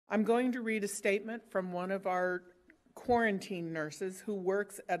I'm going to read a statement from one of our quarantine nurses who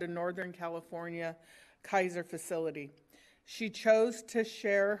works at a Northern California Kaiser facility. She chose to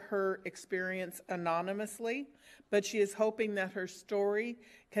share her experience anonymously, but she is hoping that her story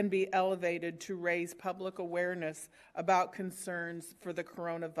can be elevated to raise public awareness about concerns for the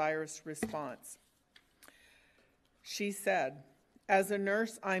coronavirus response. She said, "As a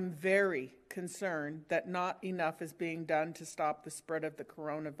nurse, I'm very concerned that not enough is being done to stop the spread of the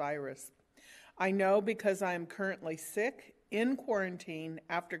coronavirus. I know because I am currently sick, in quarantine,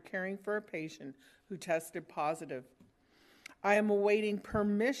 after caring for a patient who tested positive. I am awaiting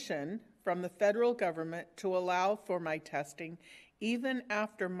permission from the federal government to allow for my testing, even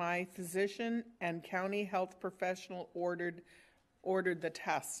after my physician and county health professional ordered the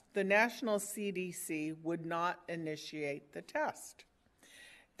test. The national CDC would not initiate the test.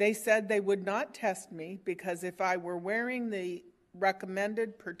 They said they would not test me because if I were wearing the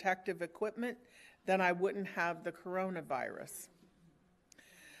recommended protective equipment, then I wouldn't have the coronavirus."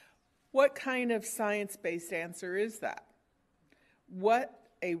 What kind of science-based answer is that?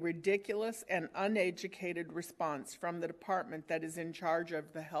 What a ridiculous and uneducated response from the department that is in charge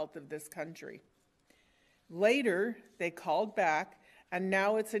of the health of this country. Later, they called back, and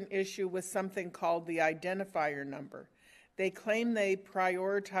now it's an issue with something called the identifier number. They claim they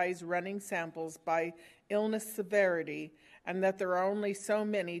prioritize running samples by illness severity and that there are only so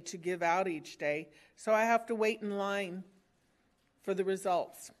many to give out each day, so I have to wait in line for the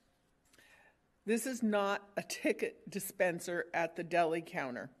results. This is not a ticket dispenser at the deli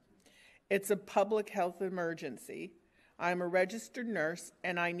counter. It's a public health emergency. I'm a registered nurse,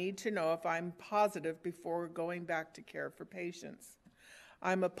 and I need to know if I'm positive before going back to care for patients.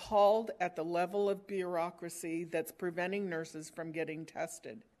 I'm appalled at the level of bureaucracy that's preventing nurses from getting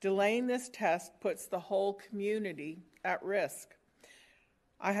tested. Delaying this test puts the whole community at risk.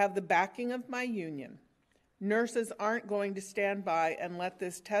 I have the backing of my union. Nurses aren't going to stand by and let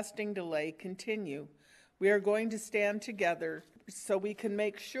this testing delay continue. We are going to stand together so we can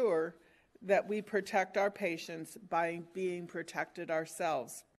make sure that we protect our patients by being protected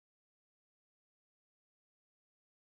ourselves.